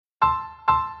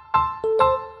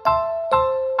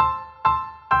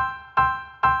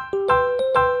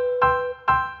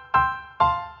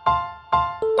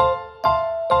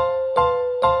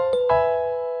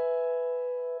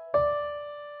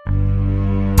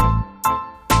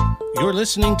You're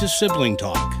listening to Sibling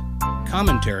Talk,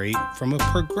 commentary from a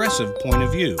progressive point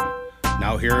of view.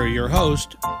 Now here are your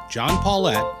hosts, John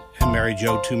Paulette and Mary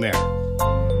Jo Tumer.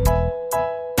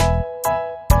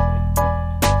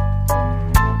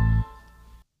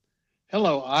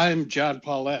 Hello, I'm John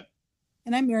Paulette.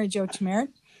 And I'm Mary Jo Tumer.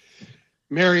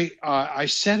 Mary, I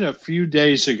said a few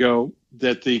days ago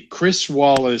that the Chris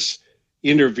Wallace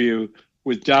interview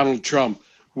with Donald Trump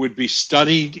would be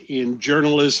studied in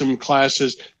journalism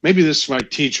classes. Maybe this is my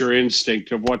teacher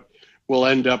instinct of what will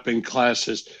end up in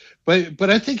classes. But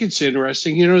I think it's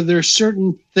interesting. You know, there are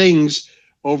certain things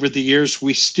over the years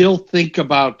we still think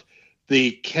about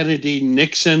the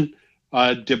Kennedy-Nixon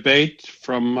debate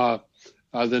from the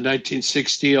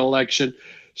 1960 election.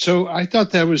 So I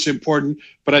thought that was important,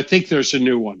 but I think there's a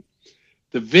new one.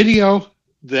 The video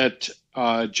that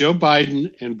Joe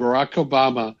Biden and Barack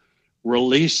Obama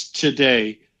released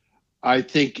today, I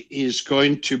think is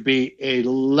going to be a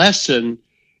lesson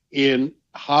in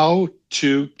how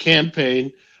to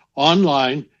campaign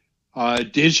online,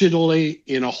 digitally,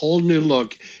 in a whole new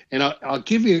look. And I'll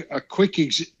give you a quick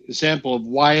example of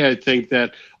why I think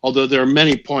that, although there are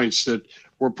many points that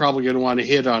we're probably going to want to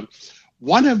hit on.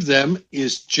 One of them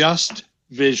is just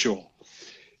visual.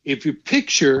 If you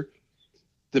picture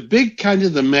the big kind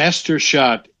of the master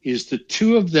shot is the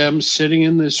two of them sitting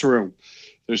in this room.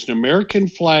 There's an American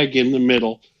flag in the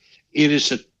middle. It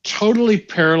is a totally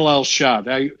parallel shot.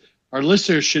 Our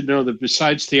listeners should know that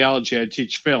besides theology, I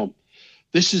teach film.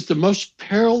 This is the most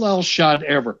parallel shot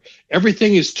ever.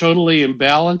 Everything is totally in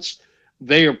balance.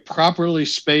 They are properly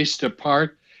spaced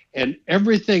apart, and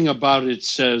everything about it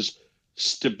says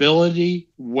stability,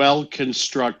 well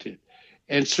constructed.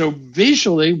 And so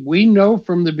visually, we know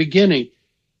from the beginning,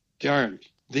 darn,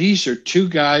 these are two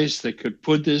guys that could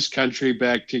put this country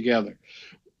back together,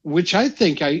 which I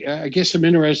think, I guess I'm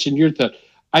interested in your thought.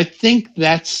 I think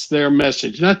that's their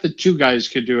message. Not that two guys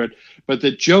could do it, but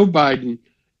that Joe Biden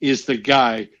is the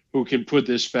guy who can put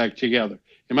this back together.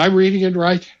 Am I reading it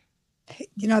right?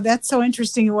 You know, that's so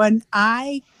interesting. So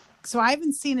I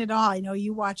haven't seen it all. I know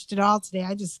you watched it all today.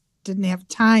 I just didn't have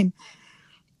time.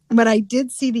 But I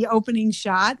did see the opening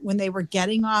shot when they were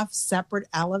getting off separate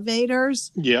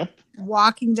elevators. Yep.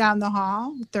 Walking down the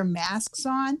hall with their masks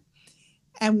on.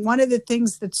 And one of the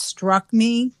things that struck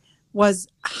me was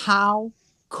how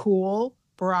cool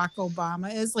Barack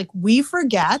Obama is. Like, we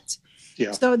forget.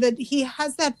 Yeah. So that he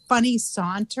has that funny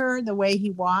saunter, the way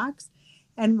he walks,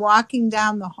 and walking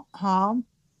down the hall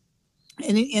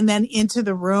and then into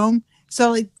the room.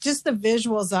 So like just the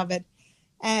visuals of it.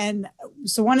 And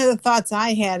so one of the thoughts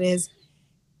I had is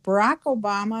Barack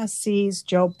Obama sees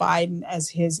Joe Biden as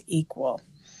his equal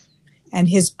and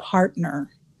his partner.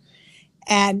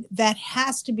 And that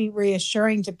has to be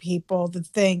reassuring to people to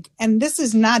think, and this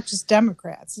is not just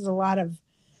Democrats, there's a lot of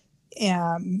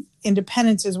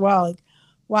independents as well. Like,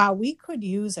 wow, we could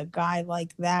use a guy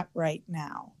like that right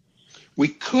now. We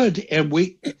could, and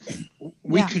we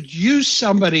could use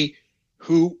somebody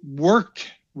who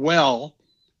worked well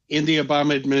in the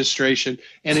Obama administration.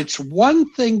 And it's one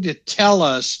thing to tell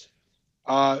us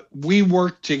we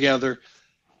worked together.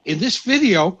 In this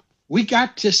video, we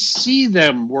got to see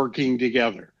them working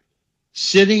together,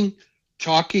 sitting,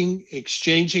 talking,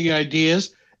 exchanging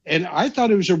ideas. And I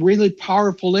thought it was a really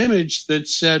powerful image that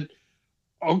said,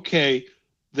 okay,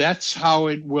 that's how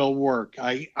it will work.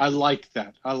 I like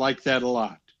that. I like that a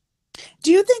lot.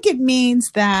 Do you think it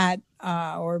means that,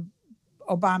 or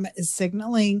Obama is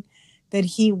signaling that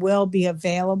he will be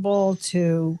available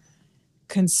to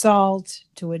consult,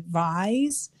 to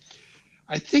advise?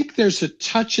 I think there's a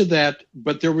touch of that,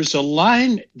 but there was a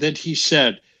line that he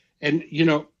said, and, you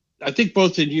know, I think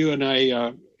both of you and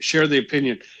I share the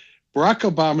opinion. Barack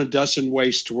Obama doesn't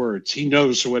waste words. He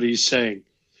knows what he's saying.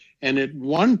 And at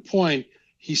one point,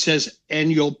 he says,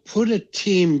 and you'll put a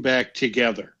team back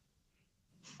together.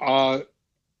 I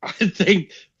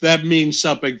think that means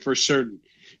something for certain.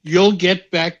 You'll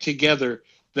get back together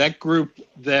that group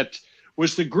that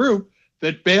was the group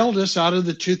that bailed us out of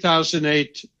the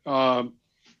 2008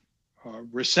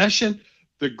 recession,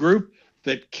 the group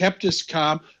that kept us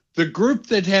calm, the group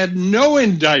that had no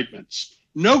indictments,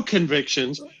 no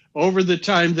convictions over the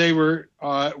time they were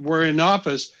in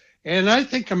office. And I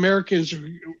think Americans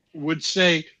would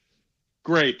say,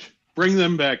 great, bring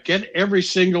them back, get every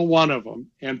single one of them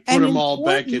and put them all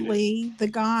back in it. The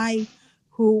guy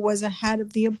who was ahead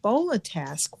of the Ebola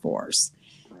task force.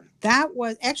 That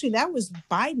was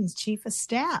Biden's chief of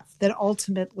staff that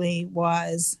ultimately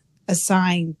was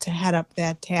assigned to head up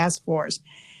that task force.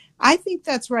 I think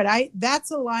that's right. That's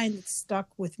a line that stuck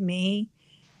with me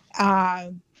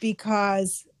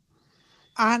because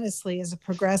honestly, as a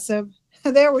progressive,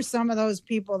 there were some of those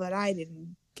people that I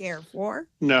didn't care for.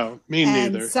 No, me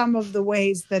And neither. some of the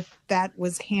ways that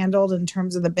was handled in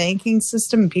terms of the banking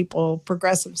system,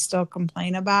 progressives still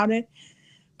complain about it.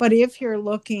 But if you're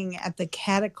looking at the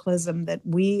cataclysm that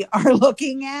we are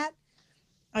looking at,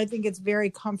 I think it's very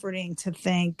comforting to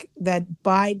think that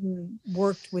Biden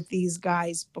worked with these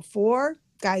guys before,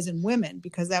 guys and women,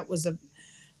 because that was an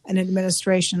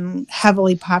administration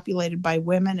heavily populated by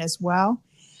women as well.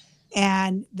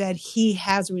 And that he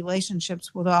has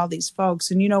relationships with all these folks.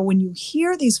 And, when you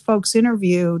hear these folks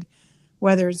interviewed,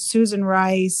 whether it's Susan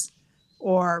Rice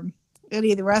or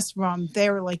any of the rest of them, they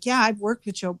were like, yeah, I've worked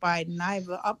with Joe Biden. I have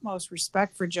the utmost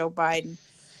respect for Joe Biden.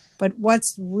 But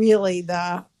what's really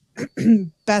the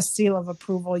best seal of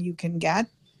approval you can get,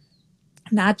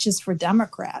 not just for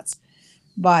Democrats,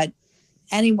 but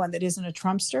anyone that isn't a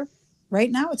Trumpster? Right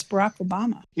now, it's Barack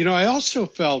Obama. I also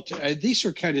felt these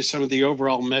are kind of some of the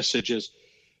overall messages,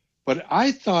 but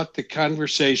I thought the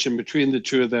conversation between the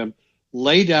two of them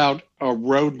laid out a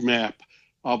roadmap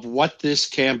of what this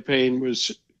campaign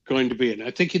was going to be. And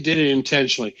I think it did it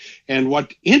intentionally. And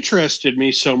what interested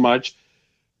me so much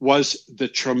was the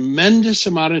tremendous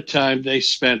amount of time they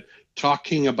spent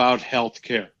talking about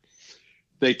healthcare.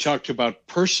 They talked about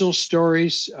personal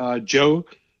stories. Joe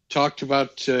talked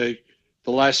about the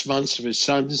last months of his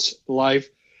son's life.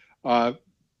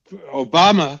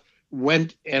 Obama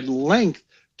went at length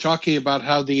talking about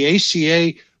how the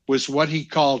ACA was what he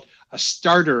called a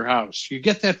starter house. You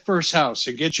get that first house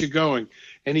and get you going.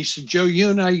 And he said, Joe, you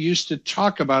and I used to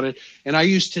talk about it, and I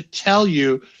used to tell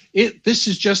you, this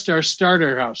is just our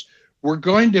starter house. We're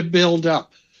going to build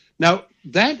up. Now,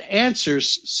 that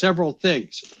answers several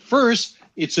things. First,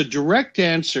 it's a direct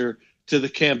answer to the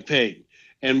campaign.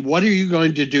 And what are you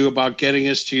going to do about getting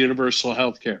us to universal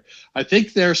health care? I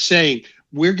think they're saying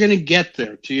we're going to get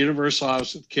there to universal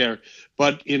health care.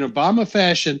 But in Obama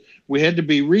fashion, we had to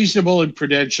be reasonable and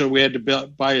prudential. We had to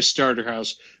buy a starter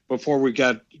house before we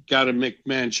got a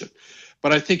McMansion.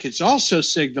 But I think it's also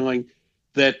signaling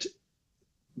that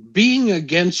being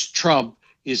against Trump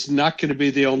is not going to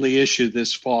be the only issue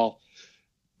this fall.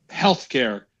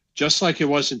 Healthcare, just like it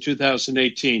was in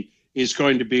 2018, is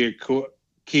going to be a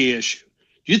key issue.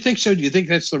 Do you think so? Do you think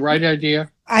that's the right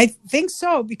idea? I think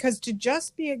so, because to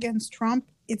just be against Trump,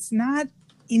 it's not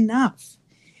enough.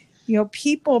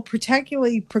 People,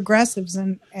 particularly progressives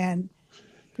and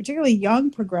particularly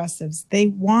young progressives, they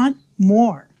want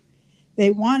more. They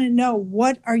want to know,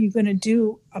 what are you going to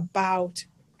do about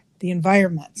the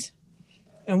environment?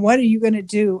 And what are you going to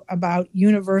do about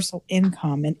universal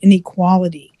income and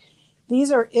inequality?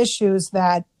 These are issues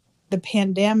that the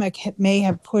pandemic may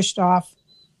have pushed off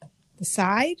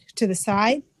to the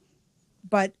side,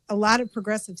 but a lot of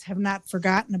progressives have not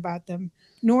forgotten about them,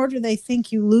 nor do they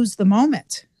think you lose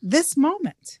this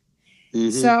moment. Mm-hmm.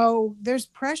 So there's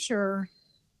pressure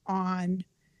on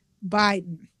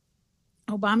Biden.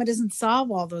 Obama doesn't solve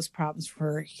all those problems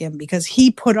for him because he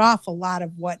put off a lot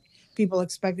of what people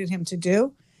expected him to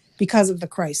do because of the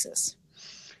crisis.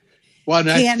 Well,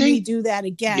 Can we do that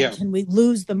again? Yeah. Can we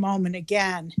lose the moment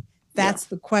again? That's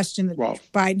the question that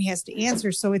Biden has to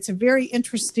answer. So it's a very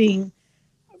interesting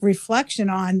reflection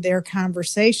on their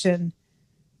conversation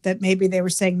that maybe they were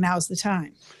saying, now's the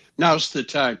time. Now's the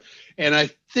time. And I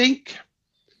think,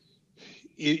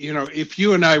 if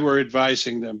you and I were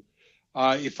advising them,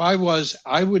 if I was,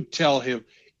 I would tell him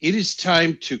it is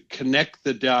time to connect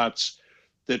the dots,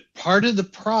 that part of the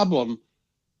problem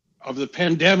of the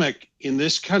pandemic in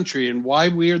this country and why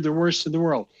we are the worst in the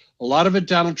world, a lot of it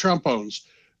Donald Trump owns,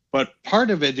 but part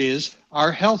of it is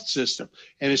our health system.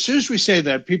 And as soon as we say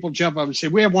that, people jump up and say,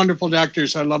 we have wonderful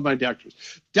doctors. I love my doctors.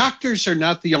 Doctors are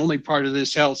not the only part of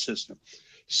this health system.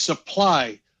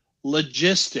 Supply,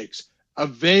 logistics,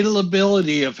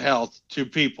 availability of health to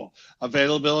people,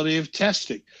 availability of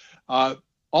testing,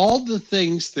 all the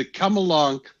things that come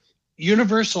along.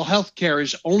 Universal health care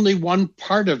is only one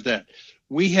part of that.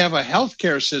 We have a health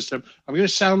care system. I'm going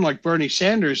to sound like Bernie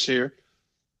Sanders here,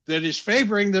 that is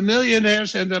favoring the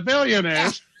millionaires and the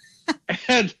billionaires.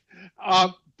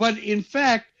 But in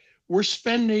fact, we're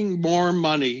spending more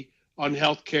money on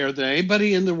healthcare than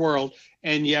anybody in the world,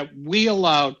 and yet we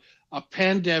allowed a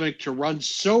pandemic to run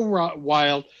so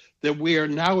wild that we are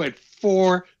now at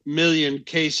 4 million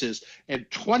cases, and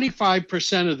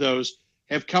 25% of those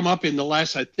have come up in the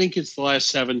last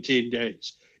 17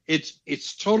 days.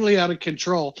 It's totally out of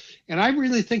control. And I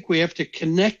really think we have to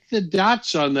connect the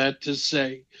dots on that to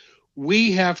say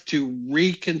we have to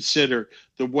reconsider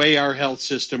the way our health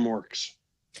system works.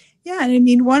 Yeah. And I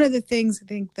mean, one of the things I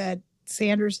think that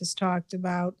Sanders has talked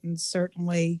about, and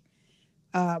certainly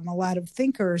a lot of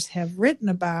thinkers have written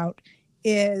about,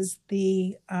 is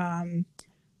the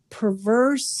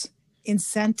perverse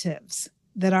incentives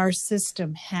that our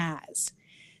system has.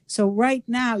 So right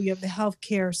now you have the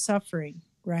healthcare suffering,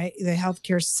 right? The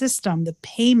healthcare system, the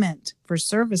payment for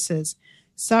services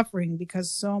suffering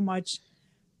because so much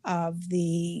of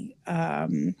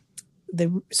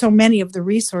so many of the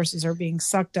resources are being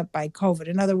sucked up by COVID.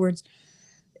 In other words,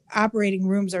 operating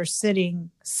rooms are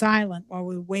sitting silent while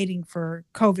we're waiting for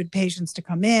COVID patients to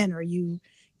come in, or you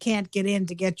can't get in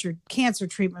to get your cancer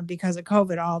treatment because of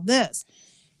COVID, all this.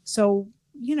 So,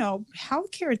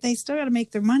 healthcare, they still got to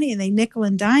make their money, and they nickel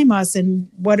and dime us. And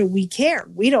what do we care?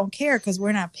 We don't care because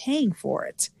we're not paying for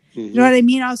it. Mm-hmm. You know what I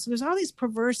mean? Also, there's all these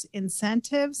perverse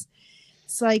incentives.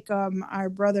 It's like our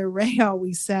brother Ray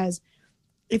always says,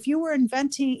 if you were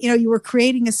inventing, you were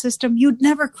creating a system, you'd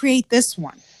never create this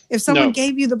one. If someone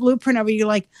gave you the blueprint of it, you're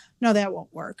like, no, that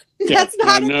won't work. Yeah, that's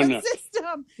not a good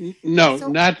system. No, so,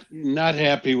 not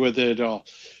happy with it at all.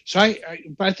 So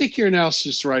I think your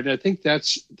analysis is right. I think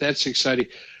that's exciting.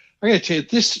 I got to tell you,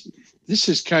 this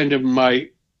is kind of my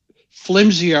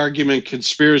flimsy argument,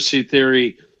 conspiracy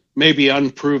theory, maybe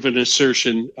unproven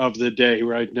assertion of the day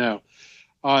right now.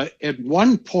 At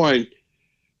one point,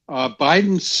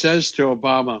 Biden says to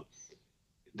Obama,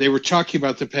 they were talking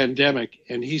about the pandemic,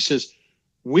 and he says,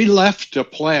 we left a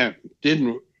plan,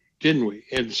 didn't we?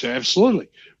 And so absolutely.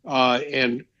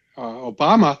 And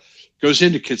Obama goes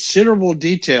into considerable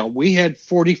detail. We had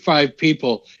 45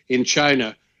 people in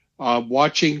China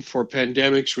watching for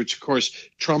pandemics, which, of course,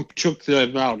 Trump took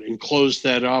them out and closed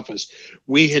that office.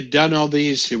 We had done all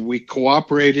these, and we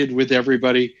cooperated with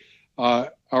everybody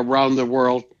around the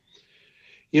world.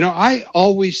 I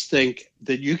always think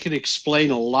that you can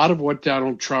explain a lot of what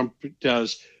Donald Trump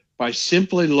does by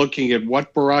simply looking at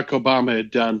what Barack Obama had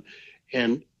done,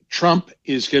 and Trump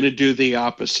is going to do the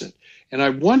opposite. And I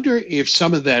wonder if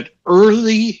some of that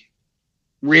early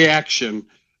reaction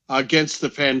against the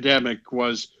pandemic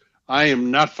was, I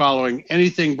am not following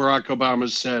anything Barack Obama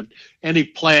said, any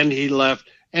plan he left,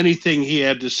 anything he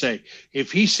had to say.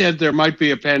 If he said there might be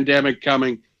a pandemic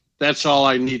coming, that's all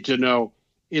I need to know.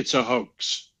 It's a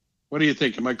hoax. What do you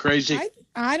think? Am I crazy?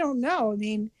 I don't know. I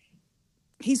mean,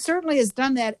 he certainly has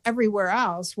done that everywhere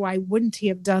else. Why wouldn't he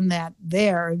have done that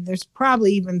there? There's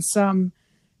probably even some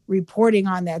reporting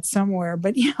on that somewhere.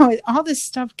 But, all this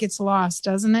stuff gets lost,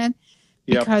 doesn't it?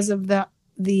 Yep. Because of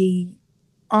the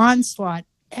onslaught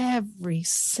every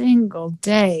single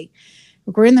day.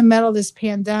 We're in the middle of this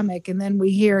pandemic, and then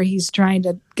we hear he's trying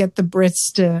to get the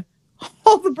Brits to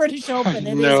hold the British open.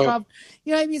 And stuff.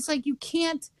 It's like you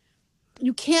can't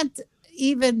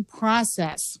even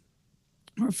process.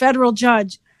 A federal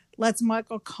judge lets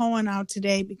Michael Cohen out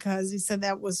today because he said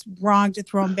that was wrong to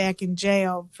throw him back in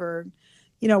jail for,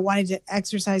 wanting to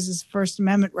exercise his First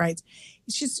Amendment rights.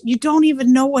 It's just, you don't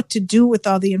even know what to do with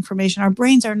all the information. Our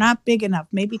brains are not big enough.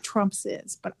 Maybe Trump's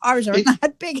is, but ours are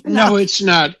not big enough. No, it's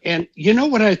not. And you know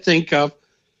what I think of?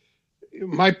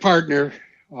 My partner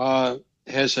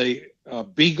has a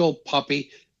beagle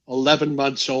puppy, 11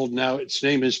 months old now. Its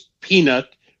name is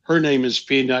Peanut. Her name is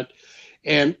Peanut.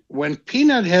 And when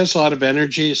Peanut has a lot of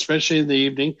energy, especially in the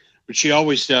evening, which she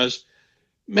always does,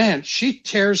 man, she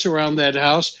tears around that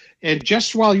house. And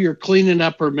just while you're cleaning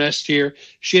up her mess here,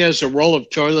 she has a roll of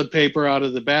toilet paper out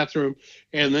of the bathroom,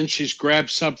 and then she's grabbed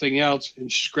something else,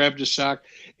 and she's grabbed a sock.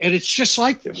 And it's just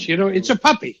like this. It's a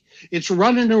puppy. It's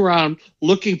running around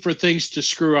looking for things to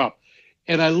screw up.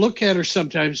 And I look at her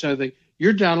sometimes and I think,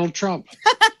 you're Donald Trump.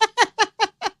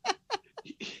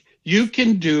 You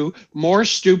can do more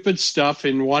stupid stuff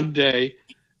in one day,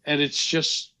 and it's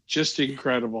just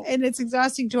incredible. And it's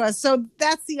exhausting to us. So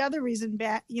that's the other reason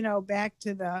back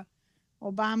to the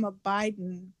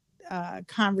Obama-Biden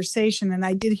conversation. And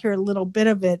I did hear a little bit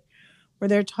of it where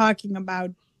they're talking about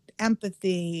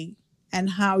empathy and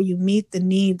how you meet the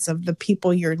needs of the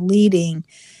people you're leading.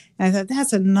 And I thought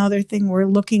that's another thing we're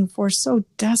looking for so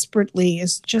desperately,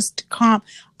 is just calm.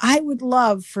 I would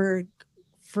love for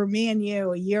me and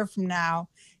you a year from now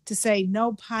to say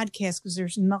no podcast because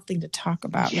there's nothing to talk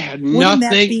about. Yeah, Wouldn't nothing.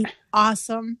 That be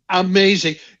awesome?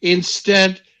 Amazing.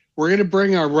 Instead, we're going to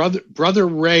bring our brother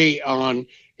Ray on,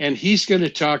 and he's going to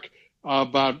talk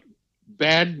about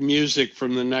bad music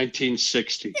from the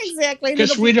 1960s. Exactly.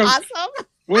 Because we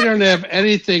don't have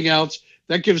anything else.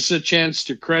 That gives us a chance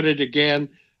to credit again.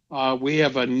 We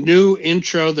have a new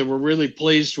intro that we're really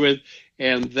pleased with,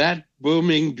 and that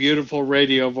booming, beautiful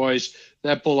radio voice,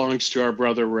 that belongs to our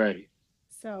brother Ray.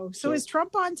 So is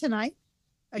Trump on tonight?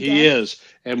 Again? He is,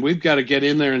 and we've got to get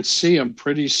in there and see him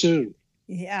pretty soon.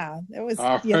 Yeah, it was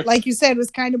like you said, it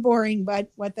was kind of boring, but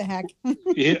what the heck?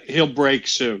 He'll break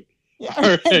soon. Yeah. All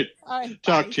right. All right.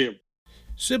 Talk bye. to you.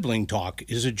 Sibling Talk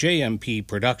is a JMP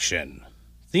production.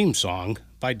 Theme song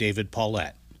by David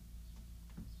Paulette.